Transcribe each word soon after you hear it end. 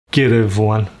G'day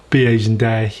everyone, Be Asian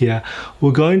Dad here.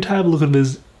 We're going to have a look at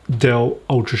this Dell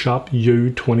UltraSharp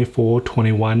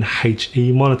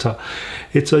U2421HE monitor.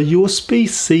 It's a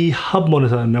USB-C hub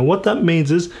monitor. Now what that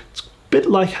means is it's a bit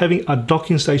like having a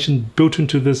docking station built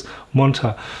into this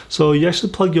monitor. So you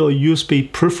actually plug your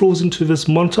USB peripherals into this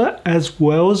monitor, as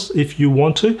well as, if you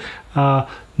want to,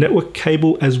 network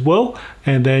cable as well,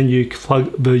 and then you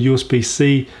plug the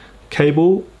USB-C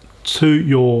cable to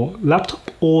your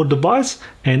laptop or device,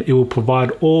 and it will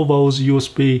provide all those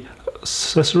USB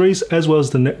accessories as well as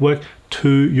the network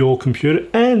to your computer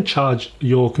and charge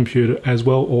your computer as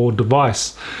well or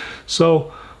device.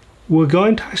 So we're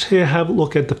going to actually have a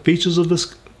look at the features of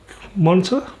this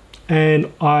monitor,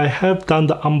 and I have done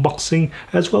the unboxing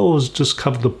as well as just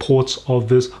cover the ports of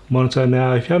this monitor.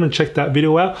 Now if you haven't checked that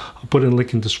video out, I'll put in a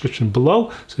link in the description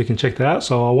below so you can check that out.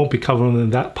 So I won't be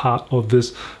covering that part of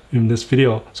this in this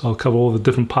video, so I'll cover all the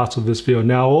different parts of this video.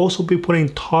 Now I'll also be putting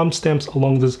timestamps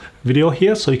along this video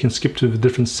here so you can skip to the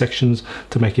different sections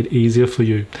to make it easier for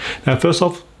you. Now first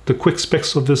off, the quick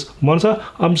specs of this monitor,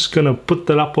 I'm just going to put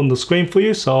that up on the screen for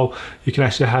you so you can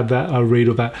actually have that read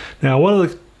of that. Now one of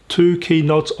the two key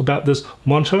notes about this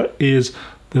monitor is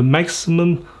the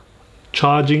maximum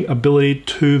charging ability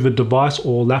to the device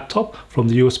or laptop from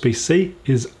the USB-C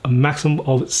is a maximum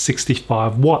of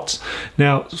 65 watts.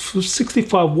 Now for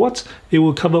 65 watts, it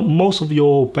will cover most of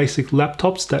your basic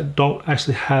laptops that don't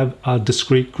actually have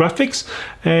discrete graphics,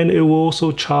 and it will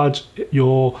also charge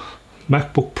your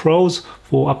MacBook Pros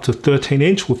for up to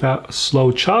 13-inch without a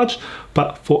slow charge.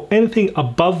 But for anything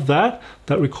above that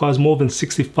requires more than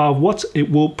 65 watts,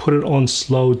 it will put it on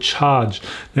slow charge.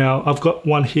 Now I've got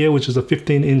one here which is a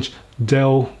 15-inch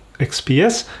Dell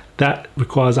XPS that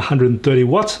requires 130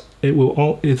 watts. It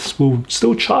will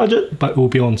still charge it, but it will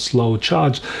be on slow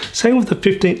charge. Same with the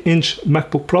 15-inch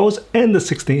MacBook Pros and the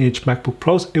 16-inch MacBook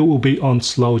Pros, it will be on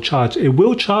slow charge. It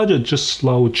will charge it, just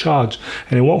slow charge,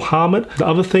 and it won't harm it. The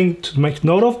other thing to make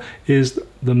note of is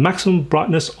the maximum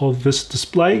brightness of this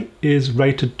display is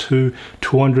rated to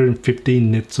 250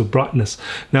 nits of brightness.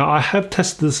 Now I have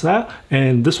tested this out,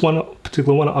 and this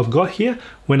particular one I've got here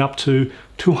went up to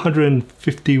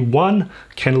 251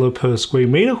 candela per square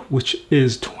meter, which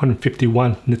is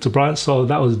 251 nits of brightness. So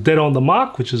that was dead on the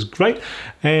mark, which is great.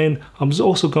 And I'm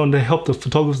also going to help the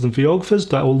photographers and videographers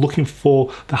that were looking for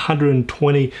the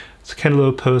 120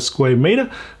 candela per square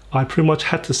meter. I pretty much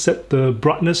had to set the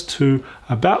brightness to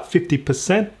about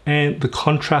 50% and the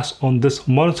contrast on this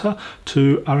monitor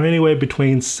to anywhere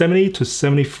between 70 to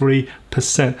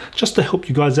 73%, just to help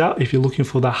you guys out if you're looking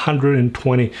for the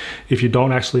 120 if you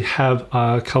don't actually have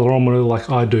a calorimeter like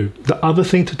I do. The other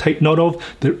thing to take note of,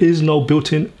 there is no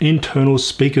built-in internal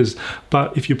speakers,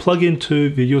 but if you plug into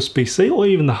the USB-C or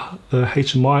even the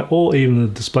HDMI or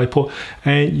even the DisplayPort,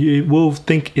 and you will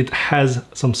think it has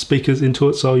some speakers into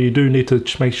it, so you do need to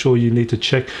make sure you need to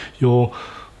check your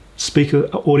speaker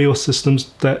audio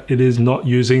systems that it is not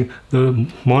using the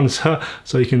monitor,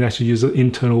 so you can actually use the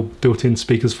internal built-in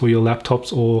speakers for your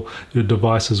laptops or your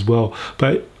device as well.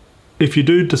 But if you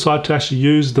do decide to actually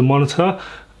use the monitor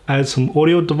as some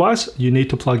audio device, you need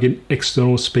to plug in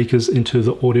external speakers into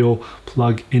the audio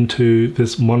plug into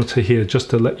this monitor here,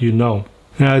 just to let you know.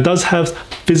 Now it does have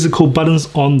physical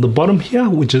buttons on the bottom here,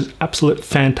 which is absolutely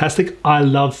fantastic. I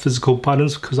love physical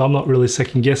buttons because I'm not really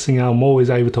second guessing. I'm always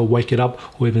able to wake it up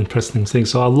or even press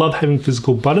things. So I love having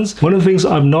physical buttons. One of the things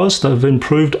I've noticed that I've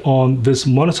improved on this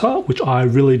monitor, which I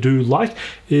really do like,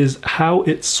 is how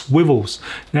it swivels.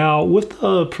 Now with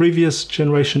the previous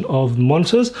generation of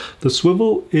monitors, the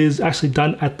swivel is actually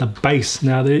done at the base.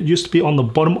 Now it used to be on the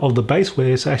bottom of the base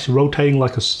where it's actually rotating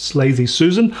like a lazy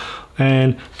Susan.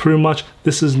 And pretty much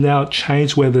this is now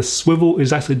changed where the swivel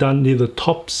is actually done near the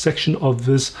top section of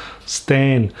this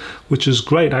stand, which is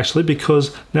great actually,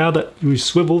 because now that you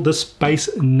swivel, this base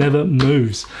never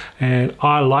moves. And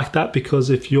I like that, because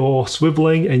if you're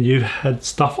swiveling and you've had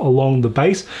stuff along the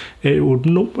base, it would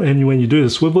not, and when you do the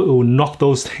swivel, it will knock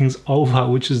those things over,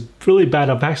 which is really bad.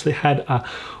 I've actually had a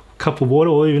cup of water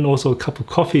or even also a cup of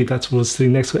coffee that was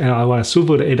sitting next to it, and when I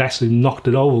swiveled it, it actually knocked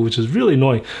it over, which is really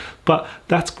annoying. But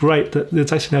that's great that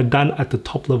it's actually now done at the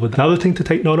top level. The other thing to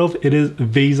take note of, it is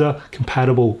VESA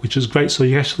compatible, which is great. So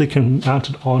you actually can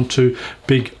mount it onto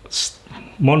big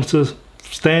monitor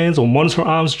stands or monitor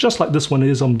arms, just like this one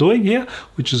is I'm doing here,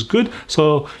 which is good.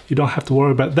 So you don't have to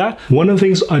worry about that. One of the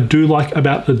things I do like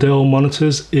about the Dell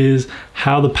monitors is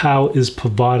how the power is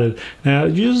provided. Now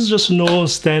it uses just a normal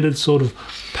standard sort of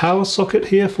power socket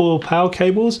here for power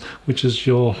cables, which is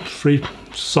your 3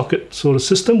 socket sort of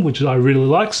system, which I really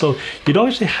like. So you don't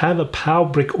actually have a power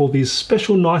brick or these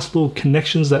special nice little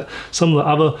connections that some of the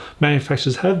other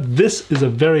manufacturers have. This is a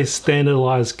very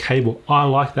standardized cable. I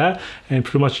like that, and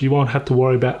pretty much you won't have to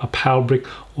worry about a power brick,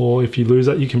 or if you lose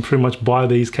that, you can pretty much buy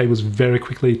these cables very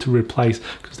quickly to replace,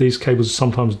 because these cables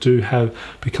sometimes do have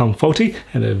become faulty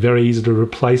and they're very easy to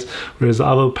replace, whereas the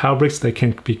other power bricks, they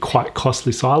can be quite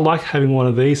costly. So I like having one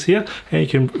of these here, and you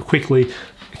can quickly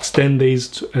extend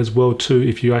these as well too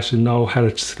if you actually know how to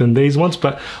extend these ones.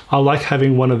 But I like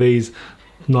having one of these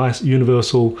nice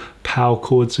universal power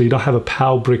cords, so you don't have a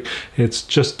power brick. It's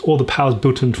just all the power's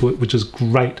built into it, which is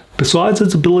great. Besides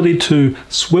its ability to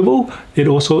swivel, it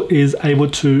also is able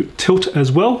to tilt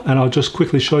as well, and I'll just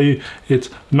quickly show you its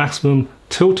maximum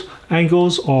tilt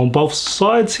angles on both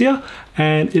sides here,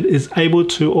 and it is able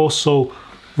to also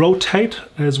rotate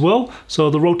as well. So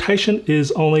the rotation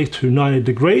is only to 90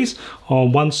 degrees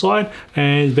on one side,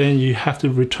 and then you have to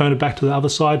return it back to the other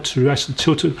side to actually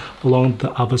tilt it along the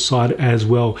other side as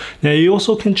well. Now you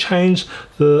also can change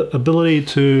the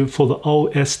ability for the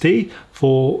OSD.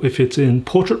 For if it's in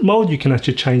portrait mode, you can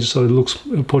actually change it so it looks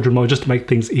in portrait mode, just to make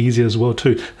things easier as well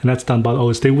too, and that's done by the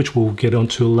OSD, which we'll get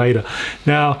onto later.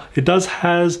 Now it does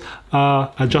has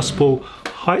adjustable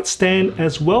height stand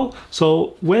as well,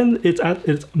 so when it's at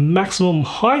its maximum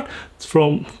height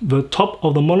from the top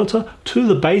of the monitor to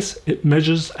the base, it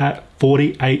measures at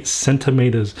 48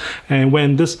 centimeters, and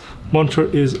when this monitor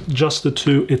is adjusted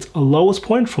to its lowest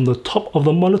point from the top of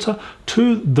the monitor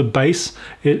to the base,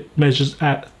 it measures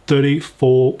at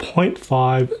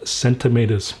 34.5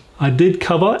 centimeters. I did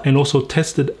cover and also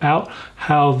tested out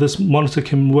how this monitor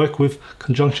can work with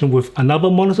conjunction with another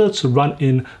monitor to run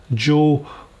in dual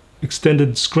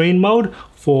extended screen mode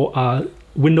for a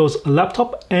Windows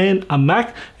laptop and a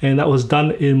Mac, and that was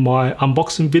done in my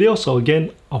unboxing video. So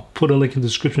again, I'll put a link in the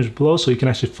description below so you can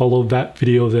actually follow that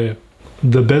video there.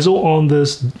 The bezel on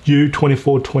this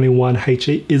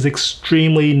U2421HE is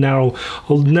extremely narrow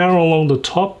along the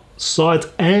top, sides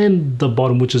and the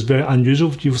bottom, which is very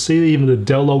unusual. You'll see even the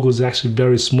Dell logo is actually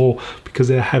very small because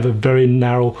they have a very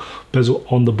narrow bezel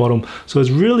on the bottom. So it's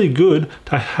really good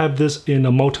to have this in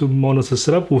a multi-monitor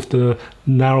setup with the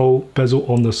narrow bezel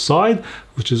on the side,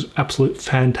 which is absolutely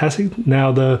fantastic.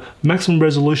 Now the maximum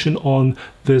resolution on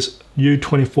this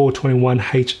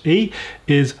U2421HE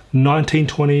is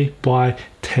 1920 by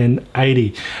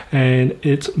 1080, and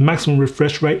its maximum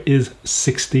refresh rate is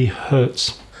 60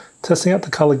 Hertz. Testing out the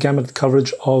color gamut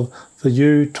coverage of the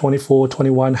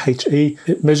U2421HE,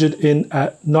 it measured in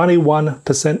at 91%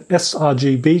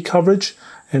 sRGB coverage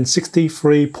and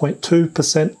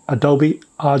 63.2% Adobe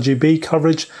RGB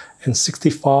coverage and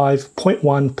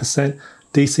 65.1%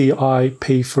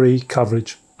 DCI-P3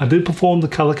 coverage. I did perform the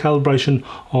color calibration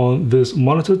on this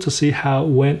monitor to see how it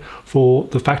went for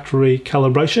the factory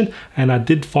calibration, and I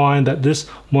did find that this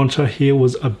monitor here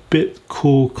was a bit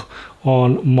cool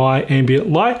on my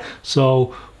ambient light.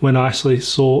 So when I actually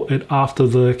saw it after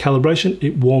the calibration,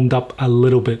 it warmed up a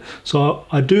little bit. So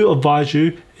I do advise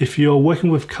you, if you're working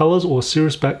with colors or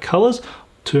serious about colors,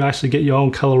 to actually get your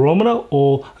own colorimeter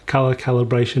or color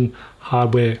calibration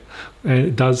hardware, and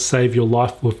it does save your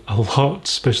life with a lot,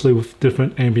 especially with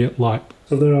different ambient light.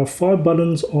 So there are 5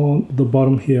 buttons on the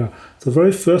bottom here. The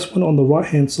very first one on the right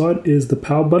hand side is the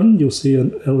power button. You'll see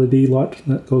an LED light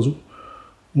that goes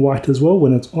white as well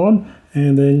when it's on,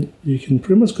 and then you can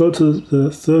pretty much go to the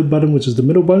third button, which is the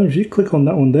middle button. If you click on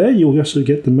that one there, you'll actually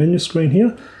get the menu screen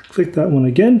here. Click that one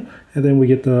again, and then we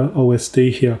get the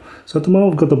OSD here. So at the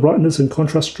moment, we've got the brightness and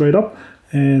contrast straight up,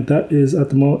 and that is at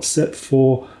the moment set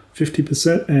for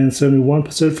 50% and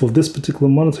 71% for this particular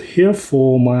monitor here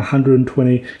for my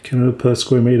 120 Canada per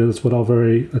square meter. That's what I've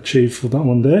already achieved for that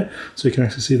one there. So you can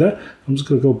actually see that. I'm just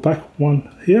going to go back one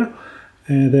here,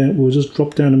 and then we'll just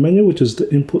drop down the menu, which is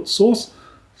the input source.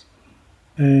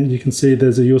 And you can see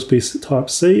there's a USB type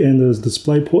C, and there's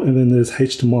display port, and then there's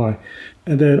HDMI.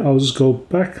 And then I'll just go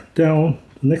back down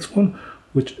the next one,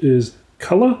 which is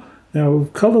color. Now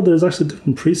with color, there's actually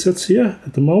different presets here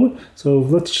at the moment. So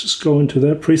let's just go into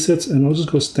their presets, and I'll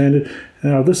just go standard.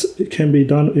 Now this can be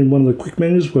done in one of the quick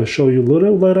menus where I'll show you a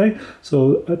little later.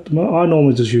 So at the moment, I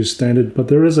normally just use standard, but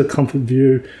there is a comfort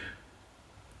view,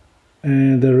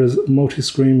 and there is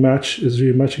multi-screen match, is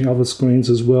you matching other screens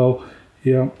as well.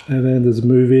 Yeah, and then there's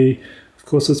movie. Of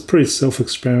course, it's pretty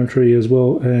self-explanatory as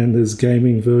well, and there's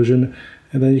gaming version,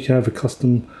 and then you can have a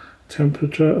custom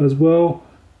temperature as well,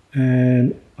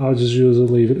 and I'll just usually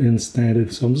leave it in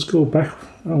standard. So I'm just going back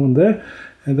that one there,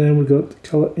 and then we've got the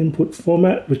color input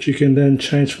format, which you can then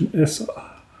change from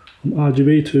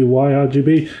RGB to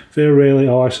YRGB. Very rarely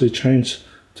I'll actually change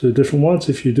to different ones.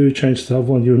 If you do change to the other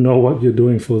one, you'll know what you're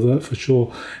doing for that for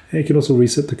sure. And you can also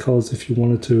reset the colors if you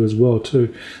wanted to as well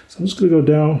too. So I'm just going to go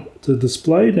down to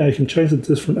display. Now you can change the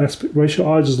different aspect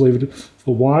ratio. I just leave it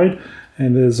for wide.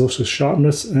 And there's also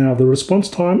sharpness. Now the response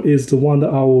time is the one that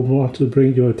I will want to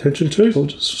bring your attention to. So I'll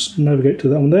just navigate to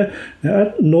that one there. Now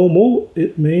at normal,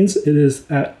 it means it is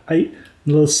at 8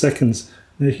 milliseconds.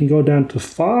 Now you can go down to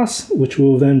fast, which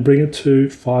will then bring it to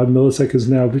 5 milliseconds.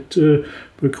 Now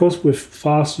because with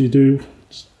fast you do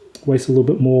waste a little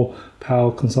bit more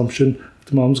power consumption,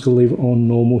 I'm just going to leave it on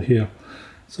normal here.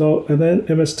 So, and then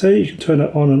MST, you can turn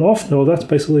it on and off. Now that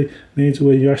basically means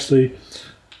when you actually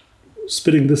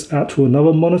spitting this out to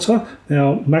another monitor.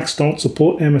 Now Macs don't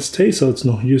support MST, so it's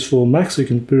not useful on Macs, so you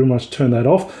can pretty much turn that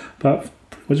off, but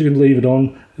pretty much you can leave it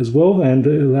on as well, and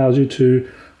it allows you to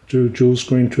do dual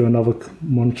screen to another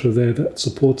monitor there that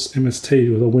supports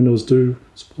MST, or the Windows do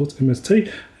support MST,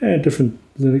 and different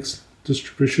Linux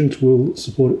distributions will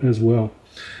support it as well.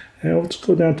 And let's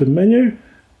go down to menu,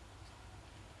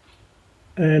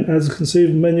 and as you can see,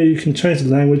 the menu, you can change the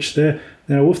language there.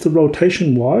 Now with the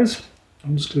rotation wise,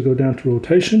 I'm just going to go down to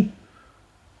rotation.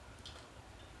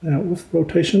 Now with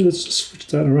rotation, let's just switch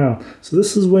that around. So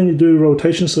this is when you do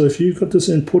rotation. So if you've got this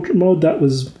in portrait mode, that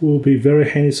will be very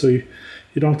handy. So you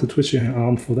don't have to twist your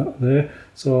arm for that there.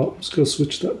 So I'm just going to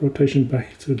switch that rotation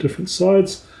back to different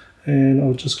sides. And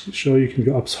I'll just show you can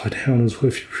go upside down as well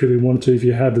if you really want to, if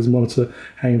you have this monitor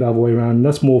hanging the other way around. And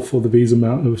that's more for the VESA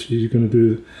mount if you're going to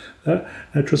do that.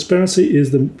 Now transparency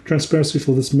is the transparency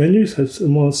for this menu. So it's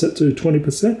set to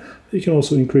 20%. You can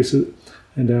also increase it.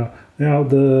 And now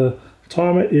the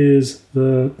timer is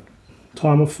the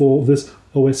timer for this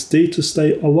OSD to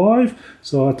stay alive.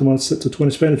 So at the moment it's set to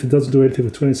 20%. If it doesn't do anything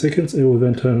for 20 seconds, it will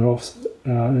then turn it off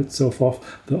itself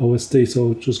off the OSD.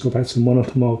 So just go back to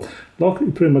monitor mode. Lock,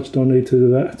 you pretty much don't need to do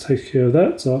that, take care of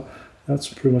that. So that's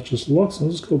pretty much just locked. So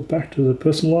I'll just go back to the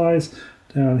personalize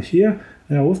down here.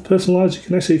 Now with personalize, you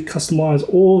can actually customize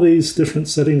all these different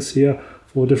settings here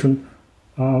for different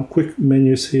quick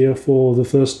menus here for the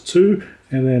first two.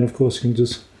 And then of course you can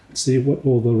just see what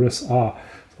all the rest are.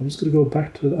 So I'm just going to go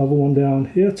back to the other one down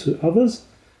here to others.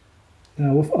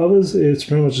 Now with others, it's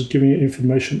pretty much just giving you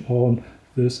information on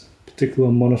this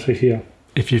particular monitor here.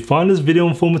 If you find this video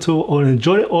informative or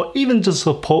enjoyed it, or even just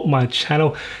support my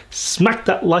channel, smack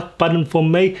that like button for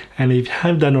me. And if you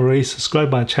haven't done already,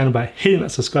 subscribe my channel by hitting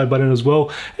that subscribe button as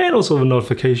well, and also the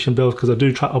notification bell, because I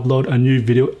do try to upload a new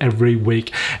video every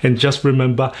week. And just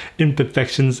remember,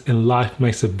 imperfections in life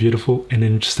makes it beautiful and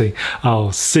interesting.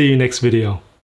 I'll see you next video.